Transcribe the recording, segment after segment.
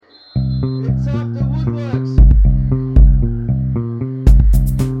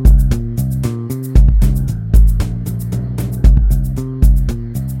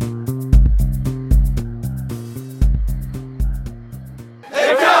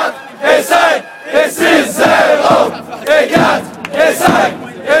5, et 6, 0, et 4, et 5,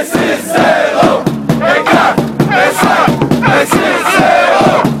 et 6, 0, et 4, et 5, et 6, 0,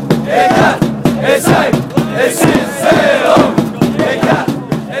 et 4, et 5, et 6, 0, et 4,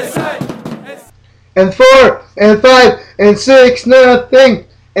 et 5, and 4, and 5, and 6, nothing,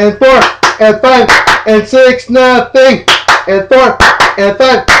 and 4, and 5, and 6, nothing, and 4, and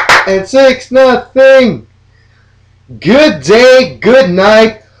 5, and 6, nothing. Good day, good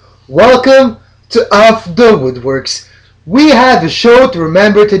night. Welcome to Off the Woodworkx. We have a show to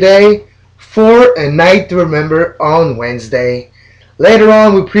remember today for a night to remember on Wednesday. Later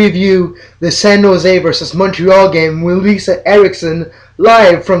on, we preview the San Jose versus Montreal game with Lisa Erickson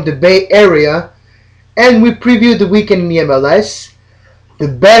live from the Bay Area. And we preview the weekend in the MLS, the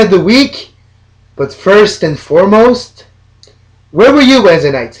bet of the week. But first and foremost, where were you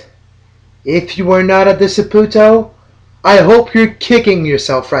Wednesday night? If you were not at the Saputo, I hope you're kicking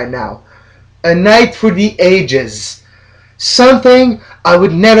yourself right now. A night for the ages. Something I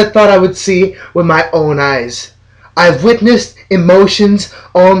would never thought I would see with my own eyes. I've witnessed emotions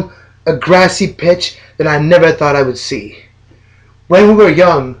on a grassy pitch that I never thought I would see. When we were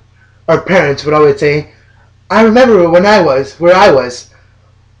young, our parents would always say, I remember where I was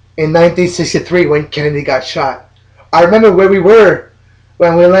in 1963 when Kennedy got shot. I remember where we were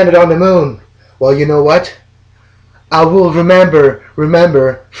when we landed on the moon. Well, you know what? I will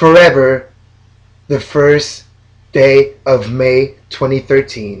remember forever the first day of May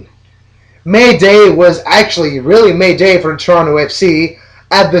 2013. May Day was actually really May Day for Toronto FC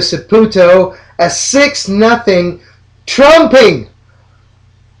at the Saputo, a 6-0 trumping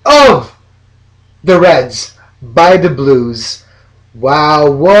of the Reds by the Blues. Wow,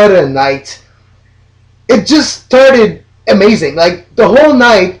 what a night. It just started amazing. Like, the whole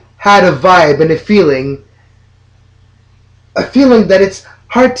night had a vibe and a feeling that it's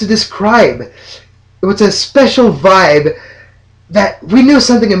hard to describe. It was a special vibe that we knew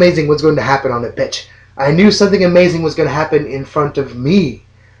something amazing was going to happen on the pitch. I knew something amazing was going to happen in front of me.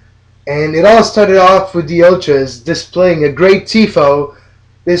 And it all started off with the Ultras displaying a great tifo.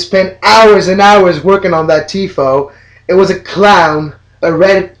 They spent hours and hours working on that tifo. It was a clown, a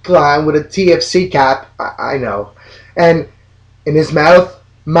red clown with a TFC cap, I know. And in his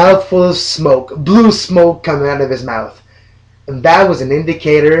mouthful of smoke, blue smoke coming out of his mouth. And that was an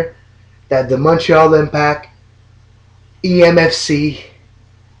indicator that the Montreal Impact, EMFC,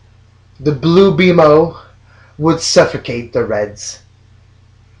 the Blue BMO would suffocate the Reds.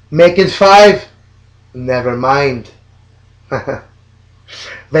 Make it 5? Never mind.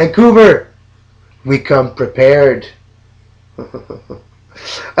 Vancouver, we come prepared.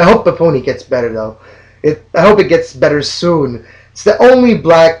 I hope Paponi gets better though. I hope it gets better soon. It's the only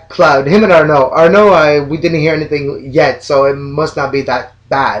black cloud. Him and Arnaud, we didn't hear anything yet, so it must not be that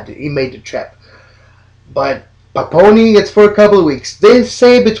bad. He made the trip. But Paponi, it's for a couple of weeks. They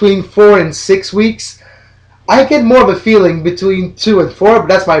say between 4 and 6 weeks. I get more of a feeling between 2 and 4, but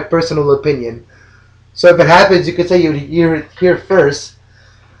that's my personal opinion. So if it happens, you could say you'd hear it here first.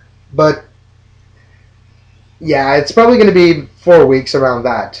 But yeah, it's probably going to be 4 weeks around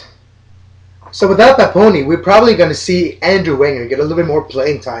that. So without Paponi, we're probably going to see Andrew Wenger get a little bit more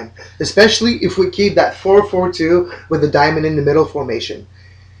playing time, especially if we keep that 4-4-2 with the diamond in the middle formation.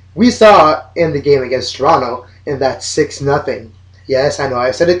 We saw in the game against Toronto in that 6-0. Yes, I know,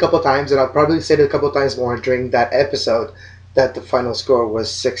 I've said it a couple times, and I'll probably say it a couple times more during that episode, that the final score was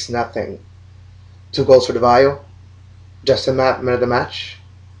 6-0. 2 goals for DeVayo. Justin Mapp, man of the match.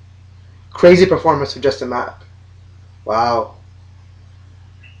 Crazy performance for Justin Mapp. Wow.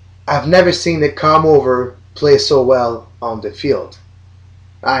 I've never seen the come over play so well on the field.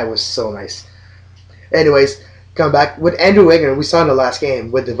 It was so nice. Anyways, come back. With Andrew Wenger, we saw in the last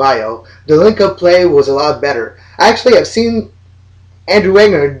game with DeVayo, the link-up play was a lot better. Actually, I've seen Andrew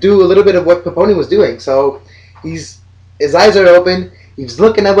Wenger do a little bit of what Paponi was doing. So his eyes are open. He's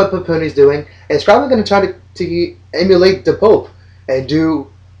looking at what Paponi's doing. And he's probably going to try to emulate the Pope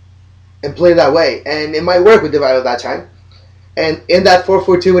and play that way. And it might work with DeVayo that time. And in that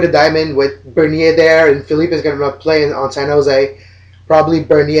 4-4-2 with a diamond, with Bernier there, and Philippe is going to play on San Jose, probably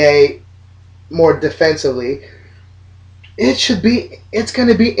Bernier more defensively. It's going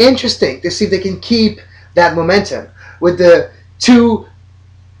to be interesting to see if they can keep that momentum. With the 2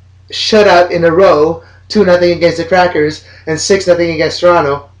 shutout in a row, 2-0 against the Crackers, and 6-0 against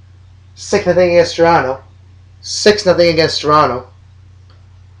Toronto. 6-0 against Toronto. 6-0 against Toronto.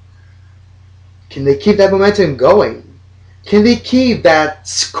 Can they keep that momentum going? Can they keep that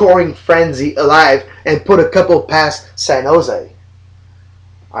scoring frenzy alive and put a couple past San Jose?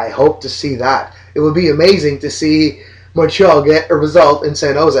 I hope to see that. It would be amazing to see Montreal get a result in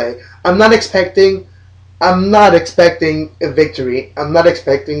San Jose. I'm not expecting a victory. I'm not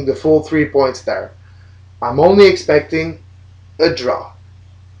expecting the full 3 points there. I'm only expecting a draw.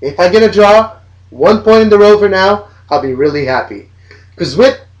 If I get a draw, 1 point in the row for now, I'll be really happy. Because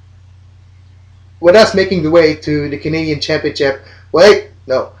with us making the way to the Canadian Championship,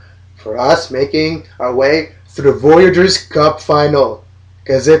 for us making our way to the Voyageurs Cup final.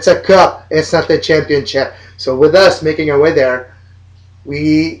 Because it's a cup, it's not the championship. So with us making our way there,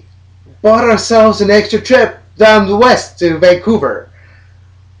 we bought ourselves an extra trip down the west to Vancouver.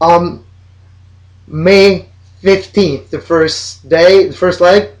 May 15th, the first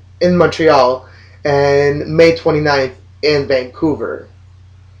leg in Montreal, and May 29th in Vancouver.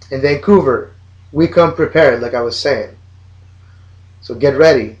 In Vancouver, we come prepared, like I was saying. So get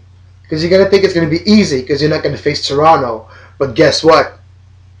ready. Because you're going to think it's going to be easy because you're not going to face Toronto. But guess what?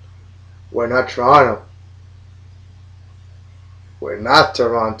 We're not Toronto. We're not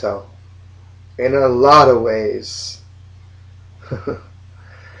Toronto. In a lot of ways.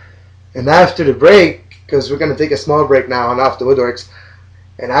 And after the break, because we're going to take a small break now on Off the Woodworkx,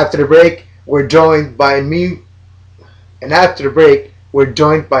 and after the break, we're joined by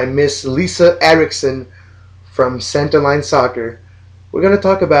Miss Lisa Erickson from Centerline Soccer. We're going to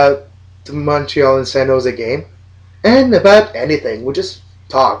talk about the Montreal and San Jose game and about anything. We just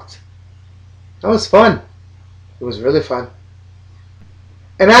talked. That was fun. It was really fun.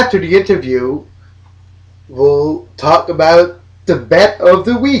 And after the interview, we'll talk about the bet of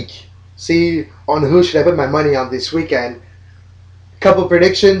the week. See on who should I put my money on this weekend. A couple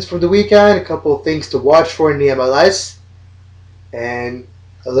predictions for the weekend, a couple things to watch for in the MLS, and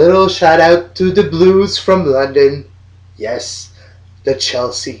a little shout out to the Blues from London. Yes, the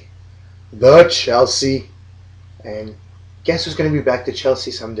Chelsea. And guess who's going to be back to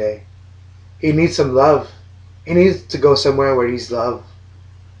Chelsea someday? He needs some love. He needs to go somewhere where he's loved.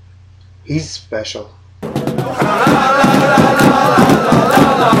 He's special.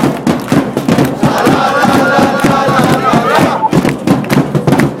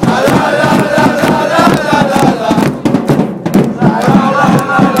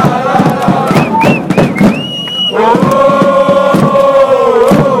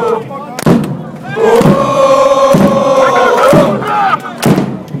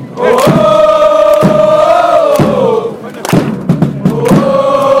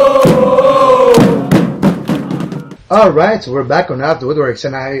 Alright, so we're back on Off the Woodworkx,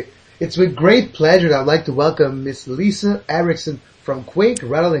 and it's with great pleasure that I'd like to welcome Miss Lisa Erickson from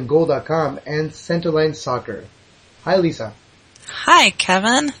QuakeRattleandGoal.com and Centerline Soccer. Hi, Lisa. Hi,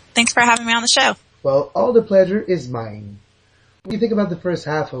 Kevin. Thanks for having me on the show. Well, all the pleasure is mine. What do you think about the first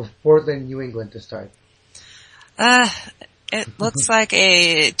half of Portland, New England to start? It looks like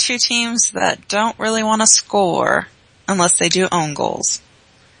two teams that don't really want to score unless they do own goals.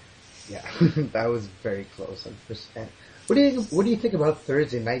 Yeah, that was very close. What do you think about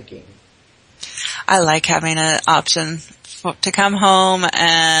Thursday night game? I like having an option to come home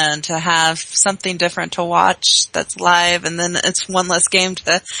and to have something different to watch that's live, and then it's one less game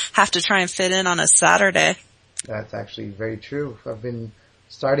to have to try and fit in on a Saturday. That's actually very true. I've been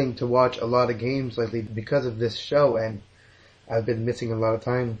starting to watch a lot of games lately because of this show, and I've been missing a lot of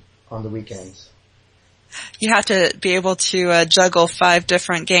time on the weekends. You have to be able to juggle 5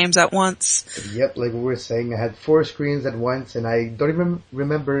 different games at once. Yep, like we were saying, I had 4 screens at once, and I don't even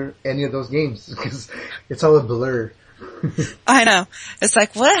remember any of those games because it's all a blur. I know. It's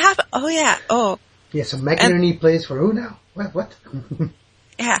like, what happened? Oh, yeah. Oh. Yeah, so McInerney plays for who now? What?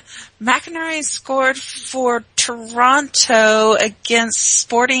 Yeah. McInerney scored for Toronto against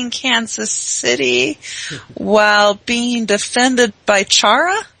Sporting Kansas City while being defended by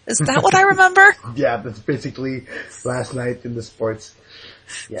Chara? Is that what I remember? Yeah, that's basically last night in the sports.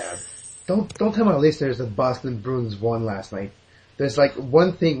 Yeah. Don't tell my listeners that Boston Bruins won last night. There's like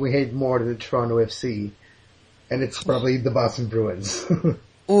one thing we hate more than the Toronto FC, and it's probably the Boston Bruins.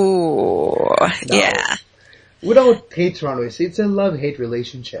 Ooh, yeah. We don't hate Toronto FC. It's a love-hate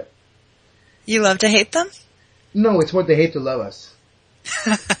relationship. You love to hate them? No, it's more they hate to love us.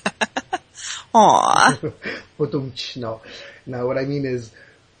 Aww. No. Now, what I mean is,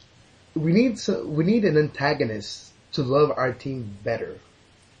 we need an antagonist to love our team better.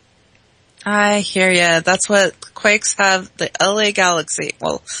 I hear ya. That's what Quakes have, the LA Galaxy.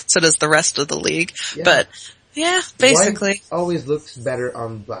 Well, so does the rest of the league. Yeah. But, yeah, basically. White always looks better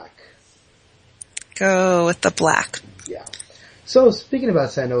on black. Go with the black. Yeah. So, speaking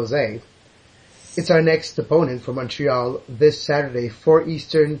about San Jose, it's our next opponent for Montreal this Saturday, 4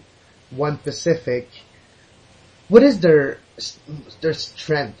 Eastern, 1 Pacific. What is their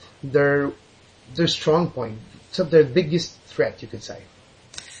strength, their strong point their biggest threat, you could say?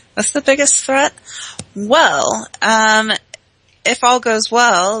 What's the biggest threat? Well, if all goes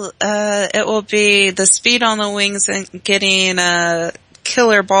well, it will be the speed on the wings and getting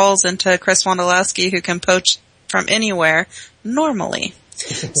killer balls into Chris Wondolowski, who can poach from anywhere normally.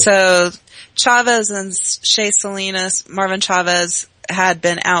 So Chavez and Shea Salinas, Marvin Chavez had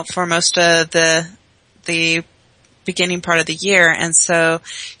been out for most of the beginning part of the year, and so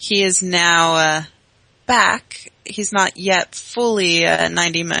he is now back. He's not yet fully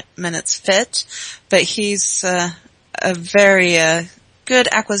 90 minutes fit, but he's a very good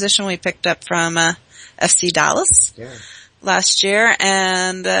acquisition we picked up from FC Dallas last year,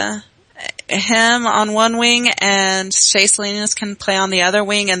 and him on one wing and Shea Salinas can play on the other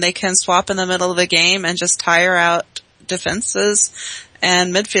wing, and they can swap in the middle of the game and just tire out defenses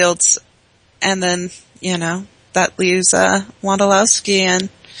and midfields, and then, that leaves Wondolowski and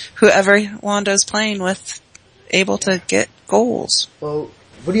whoever Wando's playing with able to get goals. Well,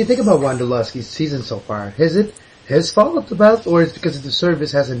 what do you think about Wondolowski's season so far? Is it his fault about, or is it because the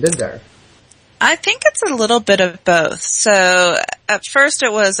service hasn't been there? I think it's a little bit of both. So at first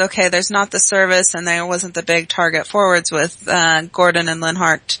it was, okay, there's not the service and there wasn't the big target forwards with Gordon and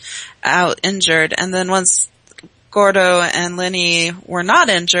Linhart out injured. And then once Gordo and Linney were not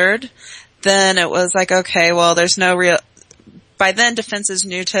injured, then it was like, okay, well, there's no real, by then defenses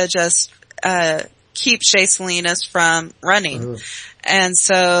knew to just keep Shea Salinas from running. Mm-hmm. And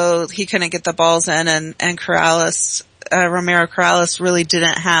so he couldn't get the balls in, and Corrales, Romero Corrales really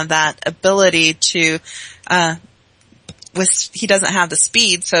didn't have that ability to, he doesn't have the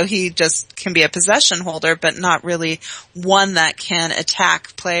speed, so he just can be a possession holder, but not really one that can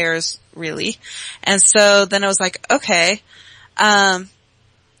attack players, really. And so then it was like, okay,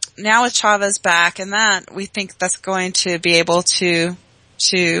 now with Chavez back and that, we think that's going to be able to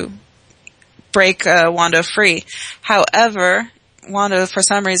break Wando free. However, Wando for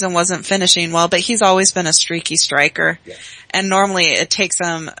some reason wasn't finishing well, but he's always been a streaky striker. Yeah. And normally it takes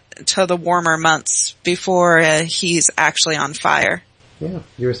him to the warmer months before he's actually on fire. Yeah,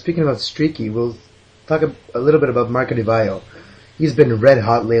 you were speaking about streaky. We'll talk a little bit about Marco Di Vaio. He's been red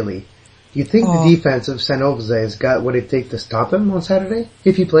hot lately. Do you think the defense of San Jose has got what it takes to stop him on Saturday,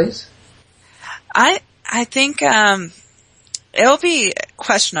 if he plays? I think it'll be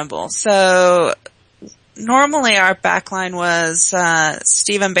questionable. So normally our backline was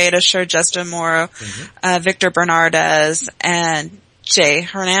Steven Beitashour, Justin Morrow, Victor Bernardez, and Jay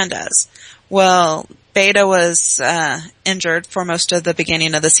Hernandez. Well, Beta was injured for most of the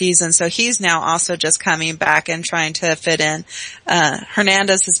beginning of the season, so he's now also just coming back and trying to fit in.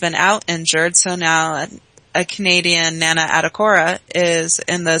 Hernandez has been out injured, so now a Canadian, Nana Adekora, is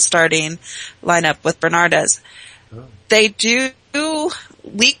in the starting lineup with Bernardez. Oh. They do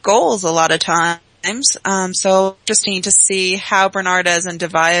leak goals a lot of times, so interesting to see how Bernardez and Di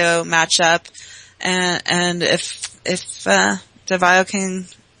Vaio match up, and if Di Vaio can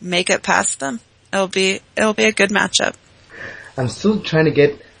make it past them. It'll be a good matchup. I'm still trying to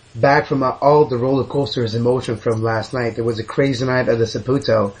get back from all the roller coasters emotion from last night. It was a crazy night at the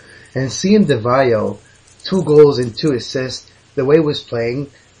Saputo, and seeing Di Vaio, 2 goals and 2 assists, the way he was playing,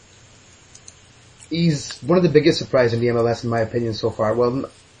 he's one of the biggest surprises in the MLS in my opinion so far. Well,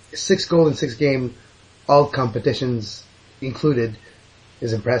 6 goals in 6 games, all competitions included,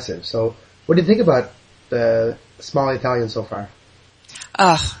 is impressive. So, what do you think about the small Italian so far?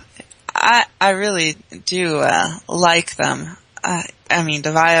 I really do like them. I mean, Di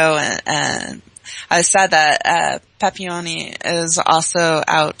Vaio and I said that Papioni is also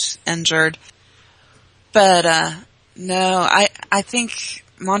out injured. But no, I think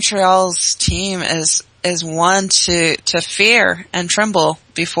Montreal's team is one to fear and tremble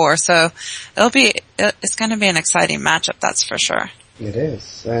before. So it's going to be an exciting matchup, that's for sure. It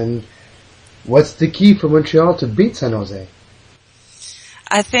is. And what's the key for Montreal to beat San Jose?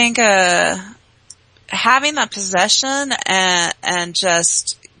 I think having that possession and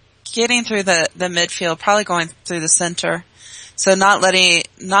just getting through the midfield, probably going through the center. So not letting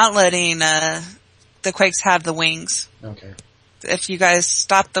the Quakes have the wings. Okay. If you guys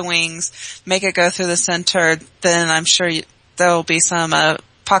stop the wings, make it go through the center, then I'm sure there will be some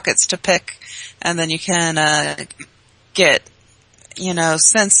pockets to pick, and then you can get,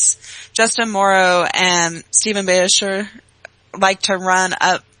 since Justin Morrow and Steven Beitashour like to run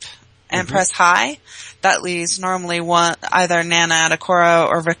up and press high, that leaves normally either Nana Adekora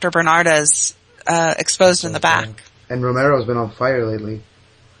or Victor Bernardez exposed in the back. And Romero's been on fire lately.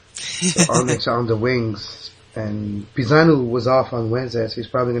 on the wings, and Pisanu was off on Wednesday, so he's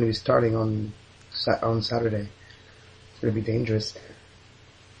probably going to be starting on Saturday. It's going to be dangerous.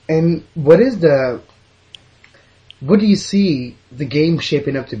 And what is what do you see the game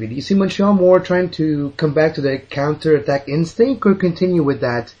shaping up to be? Do you see Montreal more trying to come back to their counter-attack instinct or continue with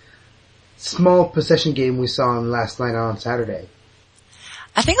that small possession game we saw last night on Saturday?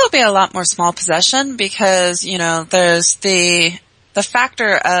 I think it'll be a lot more small possession because, there's the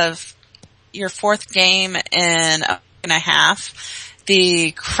factor of your fourth game in a and a half,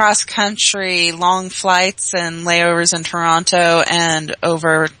 the cross-country long flights and layovers in Toronto and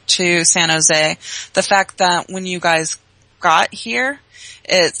over to San Jose. The fact that when you guys got here,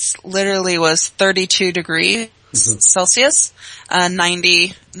 it's literally was 32 degrees Celsius,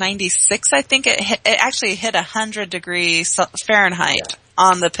 96, I think it actually hit 100 degrees Fahrenheit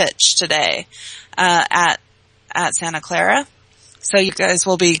on the pitch today, at Santa Clara. So you guys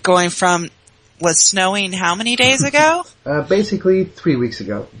will be going from, was snowing how many days ago? Basically 3 weeks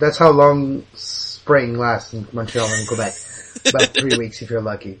ago. That's how long spring lasts in Montreal and Quebec. About 3 weeks if you're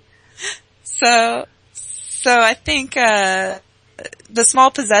lucky. So I think, the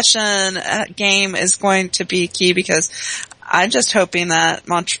small possession game is going to be key because I'm just hoping that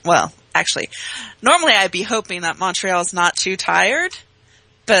normally I'd be hoping that Montreal's not too tired,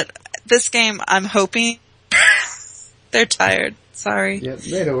 but this game I'm hoping they're tired. Sorry.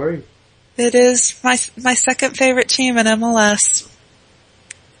 Yeah, don't worry. It is my second favorite team in MLS.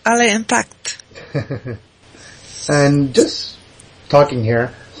 Montreal Impact. And just talking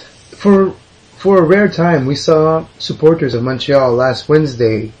here, for a rare time, we saw supporters of Montreal last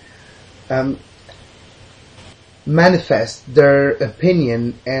Wednesday manifest their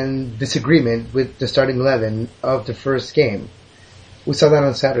opinion and disagreement with the starting 11 of the first game. We saw that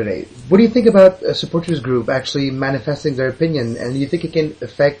on Saturday. What do you think about a supporters group actually manifesting their opinion, and do you think it can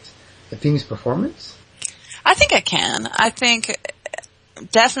affect the team's performance? I think it can. I think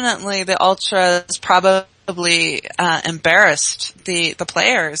definitely the Ultras probably embarrassed the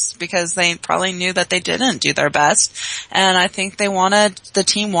players because they probably knew that they didn't do their best, and I think the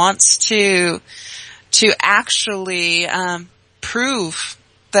team wants to actually prove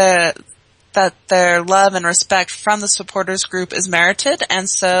that their love and respect from the supporters group is merited, and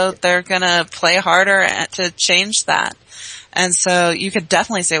so they're gonna play harder to change that. And so you could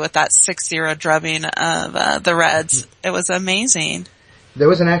definitely say with that 6-0 drubbing of the Reds, it was amazing. There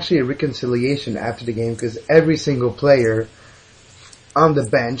wasn't actually a reconciliation after the game because every single player on the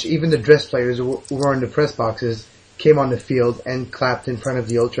bench, even the dress players who were in the press boxes, came on the field and clapped in front of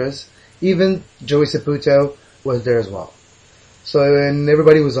the Ultras. Even Joey Saputo was there as well. So, and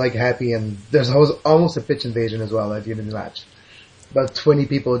everybody was like happy, and there was almost a pitch invasion as well at the end of the match. About 20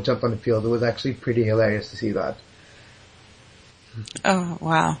 people jumped on the field. It was actually pretty hilarious to see that. Oh,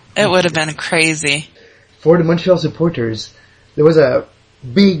 wow. It would have been crazy. For the Montreal supporters, there was a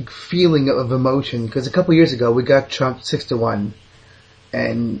big feeling of emotion because a couple years ago we got trumped 6-1,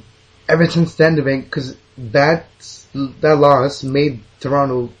 and ever since then, because that loss made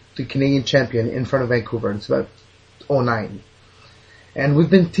Toronto the Canadian champion in front of Vancouver. It's about 2009, and we've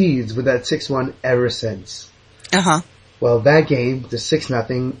been teased with that 6-1 ever since. Well, that game, the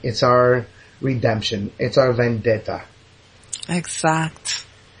 6-0, it's our redemption. It's our vendetta. Exact.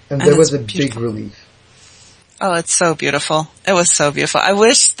 And there was a big relief. Oh, it's so beautiful. It was so beautiful. I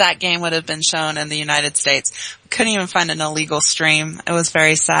wish that game would have been shown in the United States. We couldn't even find an illegal stream. It was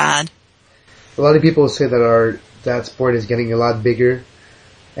very sad. A lot of people say that sport is getting a lot bigger,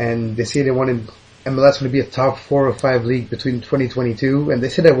 and they say they want MLS to be a top 4 or 5 league between 2022, and they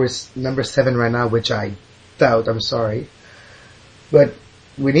say that we're number 7 right now, which I doubt. I'm sorry. But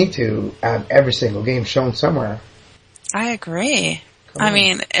we need to have every single game shown somewhere. I agree. I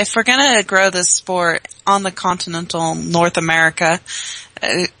mean, if we're going to grow this sport on the continental North America,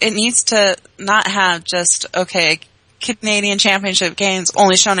 it needs to not have just, Canadian Championship games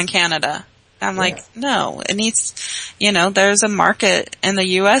only shown in Canada. I'm like, no, it needs, there's a market in the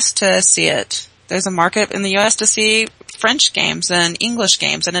U.S. to see it. There's a market in the U.S. to see French games and English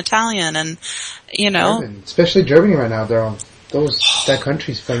games and Italian and, German. Especially Germany right now. That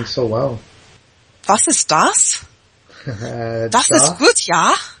country's playing so well. Was ist das? Das ist gut,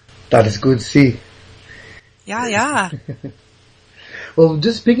 ja. That is good, see. Yeah. Well,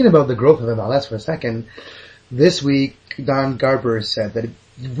 just speaking about the growth of MLS for a second, this week Don Garber said that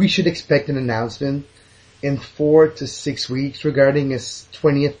we should expect an announcement in 4 to 6 weeks regarding his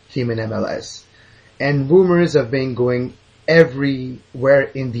 20th team in MLS. And rumors have been going everywhere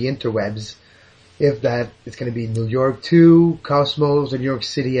in the interwebs if that it's going to be New York 2, Cosmos, or New York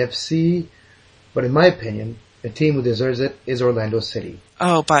City FC. But in my opinion, the team who deserves it is Orlando City.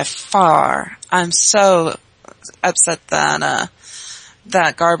 Oh, by far. I'm so upset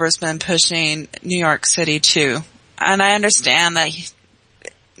that Garber's been pushing New York City too. And I understand that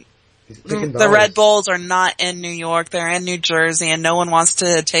The Red Bulls are not in New York. They're in New Jersey, and no one wants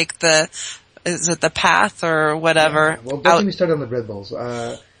to take is it the path or whatever? Yeah. Well, don't get me started on the Red Bulls.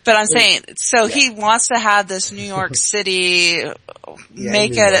 But I'm saying, so he wants to have this New York City,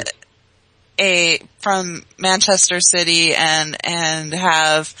 make it from Manchester City and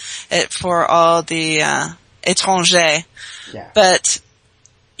have it for all the, étrangers. Yeah. But,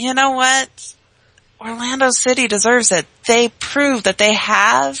 you know what? Orlando City deserves it. They prove that they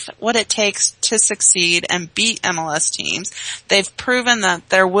have what it takes to succeed and beat MLS teams. They've proven that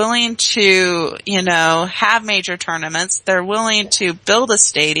they're willing to, have major tournaments. They're willing to build a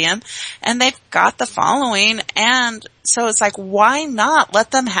stadium, and they've got the following. And so it's like, why not let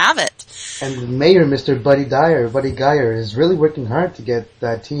them have it? And the mayor, Mr. Buddy Geyer, is really working hard to get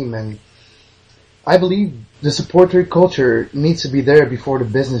that team. And I believe the supporter culture needs to be there before the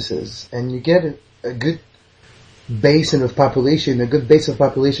businesses. And you get a good base of population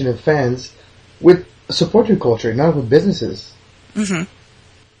of fans with a supporter culture, not with businesses. Mm-hmm.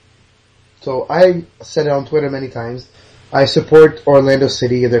 So I said it on Twitter many times. I support Orlando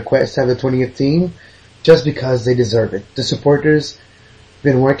City and their quest to have the 20th team just because they deserve it. The supporters have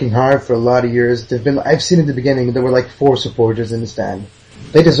been working hard for a lot of years. I've seen in the beginning there were like 4 supporters in the stand.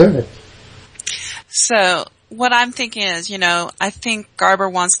 They deserve it. So what I'm thinking is, I think Garber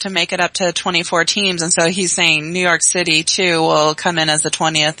wants to make it up to 24 teams, and so he's saying New York City too will come in as the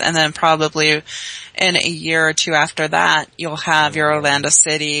 20th, and then probably in a year or two after that, you'll have your Orlando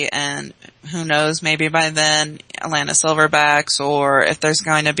City, and who knows, maybe by then Atlanta Silverbacks, or if there's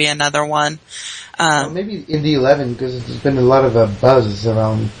going to be another one. Maybe Indy 11, because there's been a lot of buzz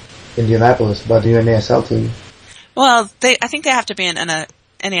around Indianapolis about the NASL team. Well, I think they have to be in a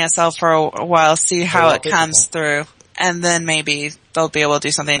NASL for a while, see how it comes through, and then maybe they'll be able to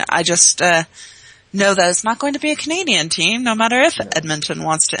do something. I just know that it's not going to be a Canadian team, no matter if Edmonton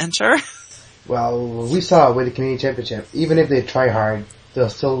wants to enter. Well, we saw with the Canadian Championship, even if they try hard, they'll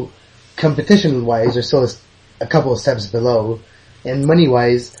still, competition-wise, they're still a couple of steps below, and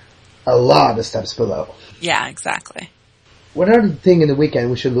money-wise, a lot of steps below. Yeah, exactly. What are the thing in the weekend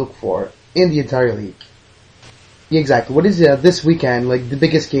we should look for in the entire league? Yeah, exactly. What is this weekend, like the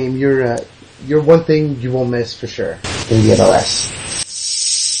biggest game, your one thing you won't miss for sure in the MLS?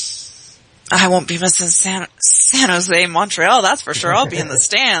 I won't be missing San Jose-Montreal, that's for sure. I'll be in the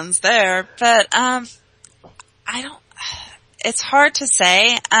stands there. But, it's hard to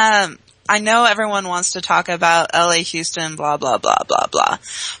say. I know everyone wants to talk about LA, Houston, blah, blah, blah, blah, blah.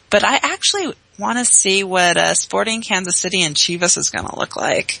 But I actually want to see what Sporting Kansas City and Chivas is going to look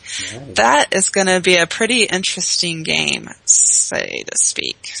like. Nice. That is going to be a pretty interesting game, say to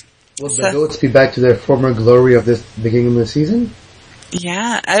speak. Will the Goats be back to their former glory of this beginning of the season?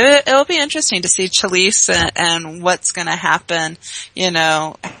 Yeah, it'll be interesting to see Chalise and what's going to happen.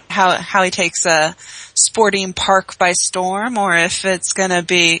 How he takes a Sporting Park by storm, or if it's going to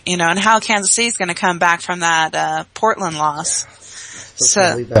be, and how Kansas City's going to come back from that Portland loss.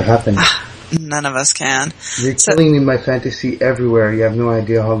 So that happened. None of us can. You're killing me my fantasy everywhere. You have no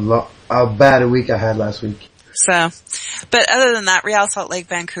idea how bad a week I had last week. But other than that, Real Salt Lake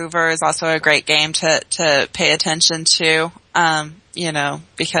Vancouver is also a great game to pay attention to.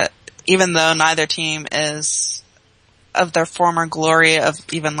 Because even though neither team is of their former glory of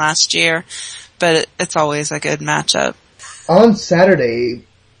even last year, but it's always a good matchup. On Saturday,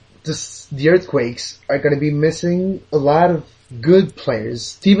 the Earthquakes are going to be missing a lot of good players.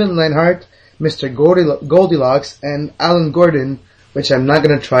 Steven Lenhart, Mr. Goldilocks, and Alan Gordon, which I'm not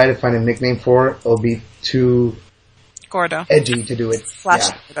going to try to find a nickname for. It'll be too Gordo. Edgy to do it.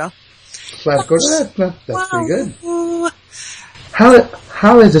 Gordo. Flash Gordo? That's pretty good.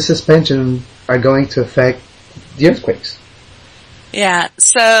 How is the suspension are going to affect the Earthquakes? Yeah,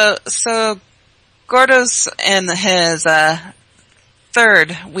 so Gordo's in his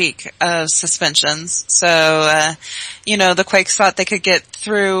third week of suspensions. So, the Quakes thought they could get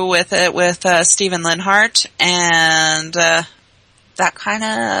through with it with Steven Lenhart, and that kind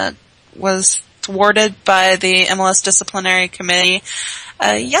of was thwarted by the MLS disciplinary committee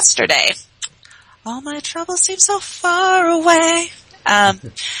yesterday. All my troubles seem so far away.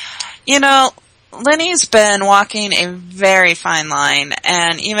 Lenny's been walking a very fine line,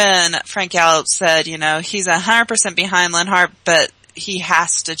 and even Frank Yallop said, he's 100% behind Lenhart, but he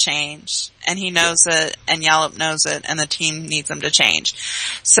has to change, and he knows it, and Yallop knows it, and the team needs him to change.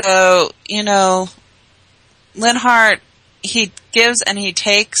 So, Lenhart, he gives and he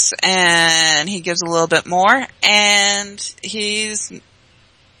takes, and he gives a little bit more, and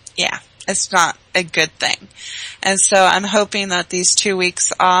it's not a good thing. And so I'm hoping that these 2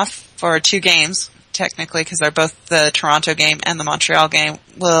 weeks off, or 2 games, technically, because they're both the Toronto game and the Montreal game,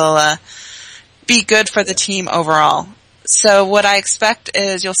 will be good for the team overall. So what I expect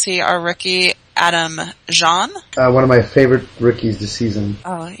is you'll see our rookie, Adam Jean. One of my favorite rookies this season.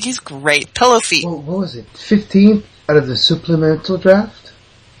 Oh, he's great. Pillow feet. Well, what was it? 15th out of the supplemental draft?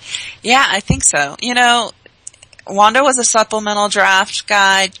 Yeah, I think so. You know, Wanda was a supplemental draft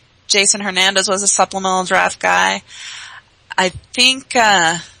guy. Jason Hernandez was a supplemental draft guy. I think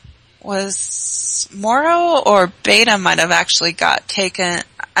was Morrow or Beta might have actually got taken.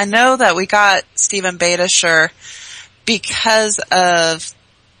 I know that we got Steven Beta, sure, because of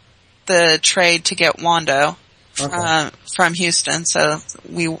the trade to get Wando from Houston. So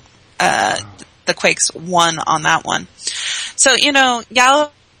we the Quakes won on that one. So, you know,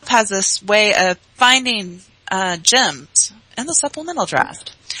 Gallup has this way of finding gems in the supplemental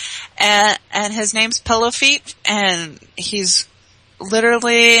draft. And his name's Pillow Feet, and he's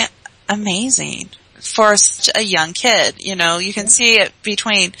literally amazing for such a young kid. You know, you can see it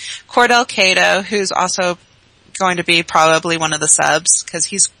between Cordell Cato, who's also going to be probably one of the subs, because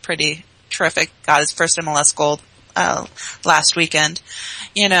he's pretty terrific, got his first MLS goal last weekend,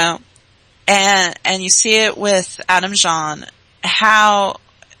 you know, and you see it with Adam Jean, how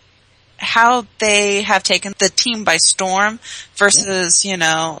they have taken the team by storm versus, you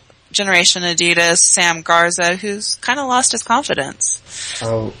know, Generation Adidas, Sam Garza, who's kind of lost his confidence.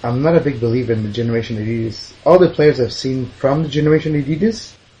 Oh, I'm not a big believer in the Generation Adidas. All the players I've seen from the Generation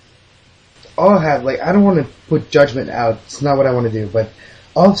Adidas all have, like, I don't want to put judgment out. It's not what I want to do, but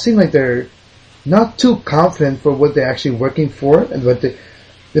all seem like they're not too confident for what they're actually working for, and what they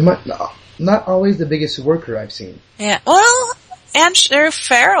might not always the biggest worker I've seen. Yeah, well, Andrew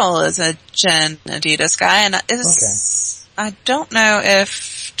Farrell is a Gen Adidas guy, and I don't know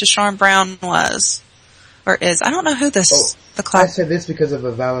if Deshaun Brown was or is. I don't know who the class. I said this because of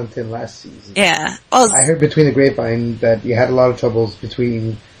a Valentin last season. Yeah, well, I heard between the grapevine that you had a lot of troubles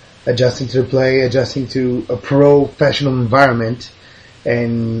between adjusting to the play, adjusting to a professional environment,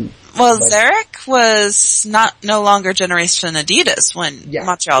 and Zarek was no longer Generation Adidas when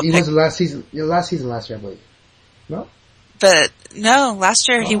Montreal. He was last year, I believe. No. But no, last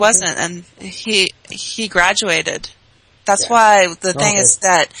year he wasn't, and he graduated. That's why the thing is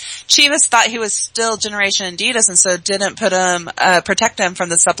that Chivas thought he was still Generation Adidas, and so didn't put him, protect him from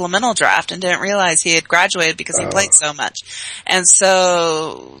the supplemental draft, and didn't realize he had graduated because he played so much. And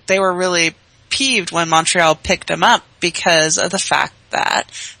so they were really peeved when Montreal picked him up because of the fact that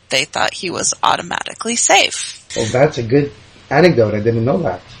they thought he was automatically safe. Well, that's a good anecdote. I didn't know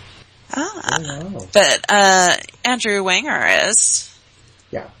that. But Andrew Wenger is.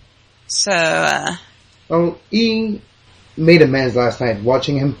 Yeah. So, he made amends last night.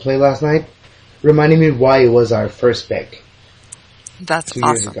 Watching him play last night reminded me why he was our first pick. That's 2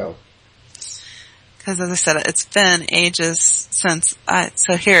 awesome. years ago. Because as I said, it's been ages since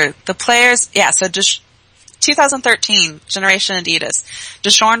so here, the players, so 2013, Generation Adidas,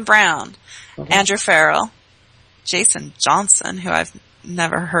 Deshaun Brown, Andrew Farrell, Jason Johnson, who I've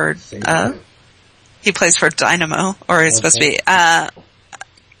never heard of. He plays for Dynamo, or he's supposed to be.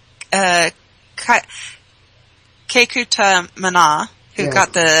 Kekuta Mana, who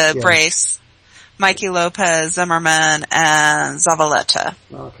got the brace, Mikey Lopez, Zimmerman, and Zavaleta.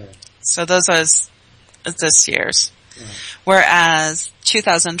 Okay. So those are this year's. Yeah. Whereas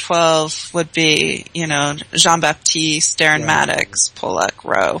 2012 would be, you know, Jean-Baptiste, Darren Maddox, Polak,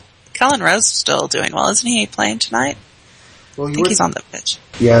 Rowe. Kellen Rowe's still doing well, isn't he? Playing tonight? Well, I think he's on the pitch.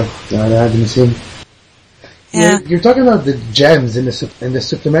 Yeah, I haven't seen. Yeah. You're talking about the gems in the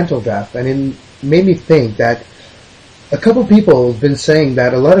supplemental draft, and it made me think that a couple people have been saying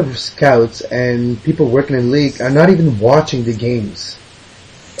that a lot of scouts and people working in the league are not even watching the games.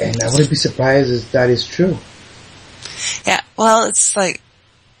 And I wouldn't be surprised if that is true. Yeah, well, it's like,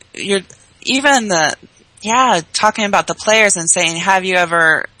 talking about the players and saying, have you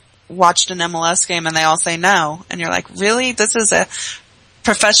ever watched an MLS game? And they all say no. And you're like, really? This is a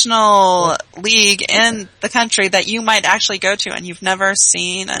professional league in the country that you might actually go to, and you've never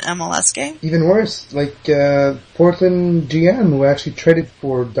seen an MLS game? Even worse, like Portland GM, who actually traded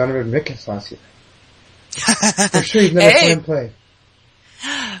for Donovan Ricketts last year. For sure he's never seen him play.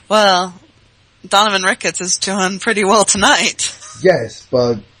 Well, Donovan Ricketts is doing pretty well tonight. Yes,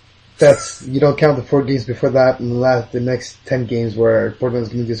 but you don't count the 4 games before that and the next 10 games where Portland's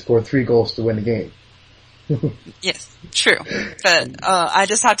going to score 3 goals to win the game. Yes, true. But I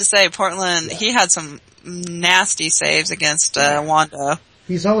just have to say, Portland, he had some nasty saves against Wando.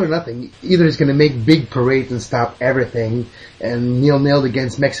 He's all or nothing. Either he's going to make big parades and stop everything and 0-0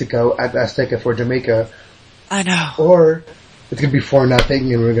 against Mexico at Azteca for Jamaica. I know. Or it's gonna be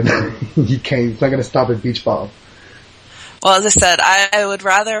 4-0, and we're gonna he's not gonna stop at beach ball. Well, as I said, I would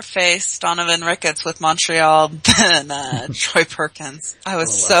rather face Donovan Ricketts with Montreal than Troy Perkins. I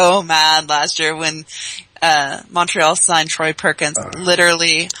was so mad last year when Montreal signed Troy Perkins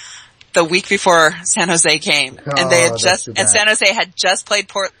literally the week before San Jose came, and they had San Jose had just played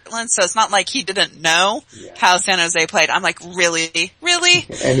Portland, so it's not like he didn't know how San Jose played. I'm like, really?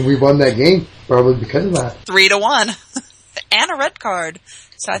 And we won that game probably because of that. 3-1, and a red card.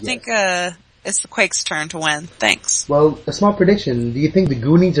 So I think it's the Quakes' turn to win. Thanks. Well, a small prediction: do you think the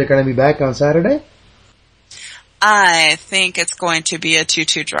Goonies are going to be back on Saturday? I think it's going to be a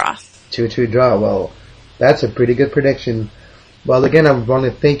 2-2 draw. 2-2 draw. Well, that's a pretty good prediction. Well, again, I want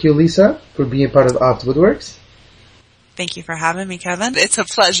to thank you, Lisa, for being part of Off the Woodworkx. Thank you for having me, Kevin. It's a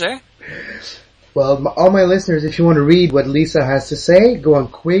pleasure. Well, all my listeners, if you want to read what Lisa has to say, go on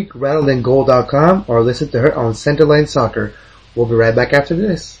QuakeRattledandGold.com or listen to her on Centerline Soccer. We'll be right back after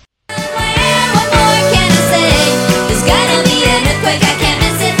this.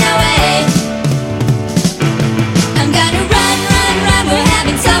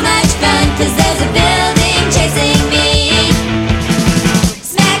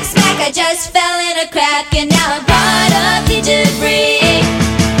 Just fell in a crack and now I'm brought up the debris.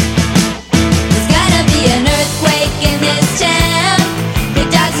 There's gonna be an earthquake in this town. The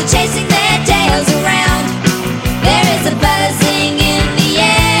dogs are chasing their tails around. There is a buzzing in the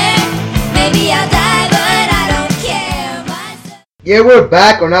air. Maybe I'll die, but I don't care. Yeah, we're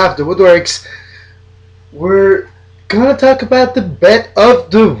back on Off the Woodworkx. We're gonna talk about the bet of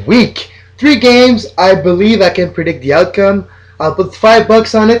the week. 3 games. I believe I can predict the outcome. I'll put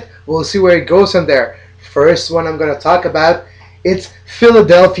 $5 on it. We'll see where it goes from there. First one I'm going to talk about, it's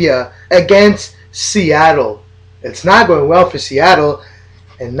Philadelphia against Seattle. It's not going well for Seattle,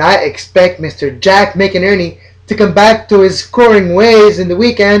 and I expect Mr. Jack McInerney to come back to his scoring ways in the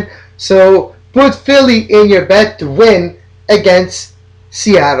weekend, so put Philly in your bet to win against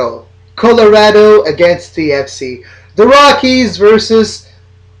Seattle. Colorado against the FC. The Rockies versus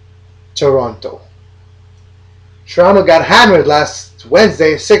Toronto. Toronto got hammered last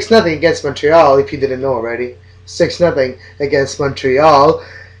Wednesday, 6-0 against Montreal, if you didn't know already. 6-0 against Montreal.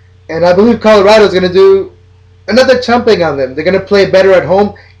 And I believe Colorado is going to do another chumping on them. They're going to play better at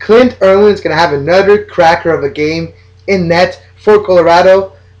home. Clint Irwin's going to have another cracker of a game in net for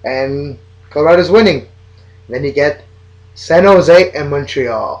Colorado. And Colorado's winning. Then you get San Jose and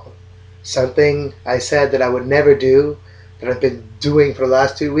Montreal. Something I said that I would never do, that I've been doing for the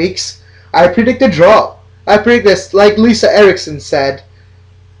last 2 weeks. I predict a draw. I predict this, like Lisa Erickson said,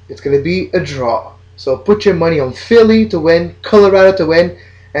 it's going to be a draw. So put your money on Philly to win, Colorado to win,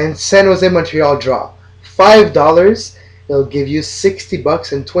 and San Jose Montreal draw. $5, it'll give you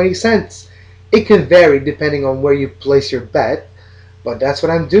 $60.20. It can vary depending on where you place your bet, but that's what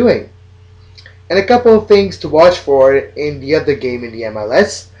I'm doing. And a couple of things to watch for in the other game in the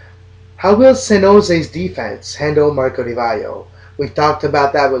MLS. How will San Jose's defense handle Marco Di Vaio? We talked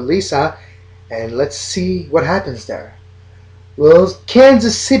about that with Lisa, and let's see what happens there. Will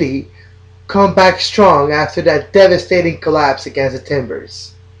Kansas City come back strong after that devastating collapse against the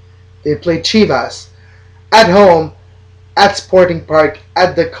Timbers? They play Chivas at home, at Sporting Park,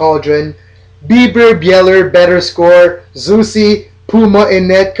 at the Cauldron. Bieber, Bieler, better score. Zusi, Puma in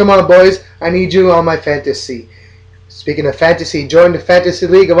net. Come on, boys. I need you on my fantasy. Speaking of fantasy, join the Fantasy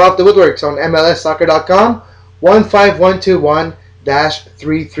League of Off the Woodworkx on MLSsoccer.com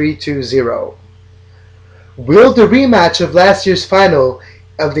 15121-3320. Will the rematch of last year's final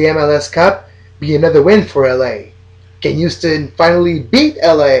of the MLS Cup be another win for LA? Can Houston finally beat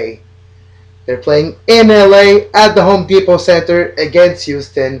LA? They're playing in LA at the Home Depot Center against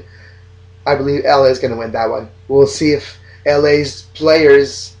Houston. I believe LA is going to win that one. We'll see if LA's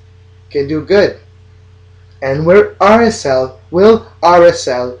players can do good. And will RSL with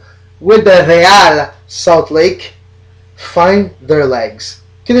the Real Salt Lake find their legs?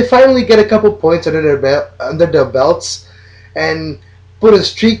 Can they finally get a couple points under their belts and put a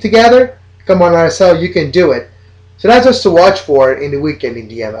streak together? Come on, RSL, you can do it. So that's just to watch for in the weekend in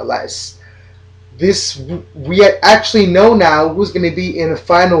the MLS. We actually know now who's going to be in the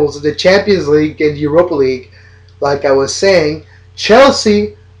finals of the Champions League and the Europa League. Like I was saying,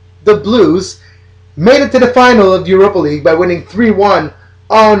 Chelsea, the Blues, made it to the final of the Europa League by winning 3-1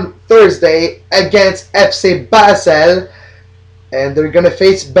 on Thursday against FC Basel. And they're going to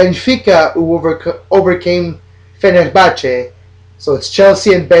face Benfica, who overcame Fenerbahce. So it's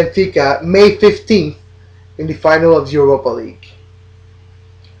Chelsea and Benfica, May 15th, in the final of the Europa League.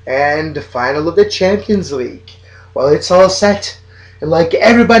 And the final of the Champions League. Well, it's all set. And like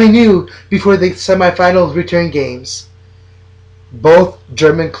everybody knew before the semifinals return games, both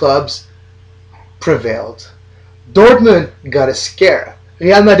German clubs prevailed. Dortmund got a scare.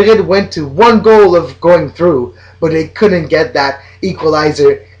 Real Madrid went to one goal of going through, but they couldn't get that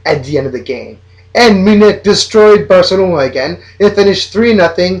equalizer at the end of the game. And Munich destroyed Barcelona again. It finished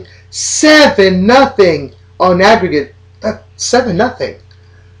 3-0, 7-0 on aggregate. That's 7-0.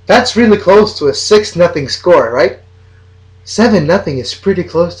 That's really close to a 6-0 score, right? 7-0 is pretty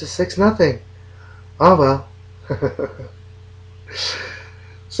close to 6-0. Oh well.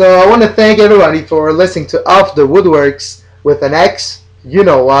 So I want to thank everybody for listening to Off the Woodworkx with an X. You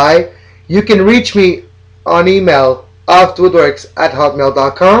know why. You can reach me on email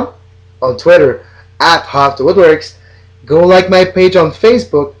offthewoodworks@hotmail.com, on Twitter @offthewoodworks. Go like my page on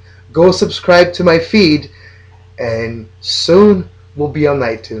Facebook. Go subscribe to my feed, and soon we'll be on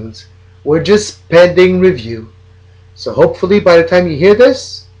iTunes. We're just pending review. So hopefully by the time you hear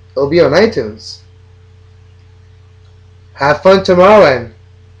this, it'll be on iTunes. Have fun tomorrow and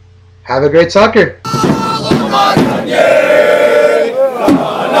have a great soccer. Yeah.